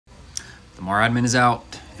The MAR admin is out.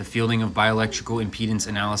 The fielding of bioelectrical impedance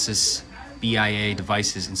analysis BIA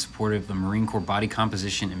devices in support of the Marine Corps Body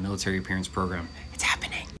Composition and Military Appearance Program. It's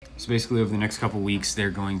happening. So basically over the next couple weeks, they're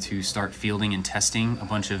going to start fielding and testing a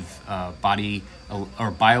bunch of bioelectrical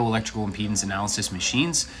impedance analysis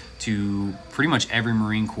machines to pretty much every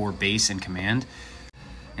Marine Corps base and command.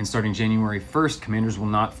 And starting January 1st, commanders will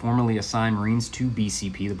not formally assign Marines to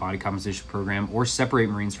BCP, the Body Composition Program, or separate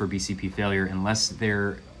Marines for BCP failure unless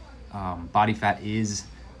their body fat is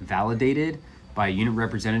validated by a unit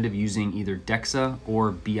representative using either DEXA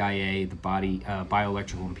or BIA, the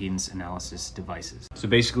bioelectrical impedance analysis devices. So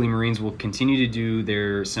basically, Marines will continue to do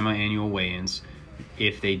their semi-annual weigh-ins.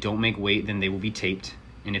 If they don't make weight, then they will be taped.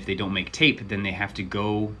 And if they don't make tape, then they have to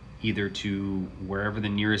go either to wherever the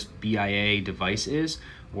nearest BIA device is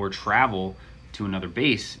or travel to another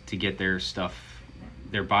base to get their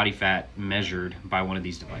body fat measured by one of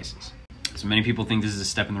these devices. So many people think this is a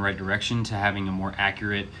step in the right direction to having a more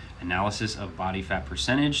accurate analysis of body fat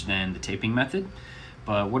percentage than the taping method.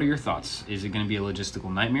 But what are your thoughts? Is it going to be a logistical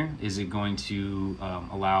nightmare? Is it going to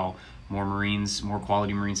allow more Marines, more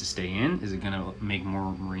quality Marines to stay in? Is it going to make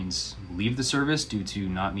more Marines leave the service due to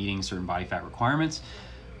not meeting certain body fat requirements?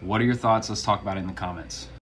 What are your thoughts? Let's talk about it in the comments.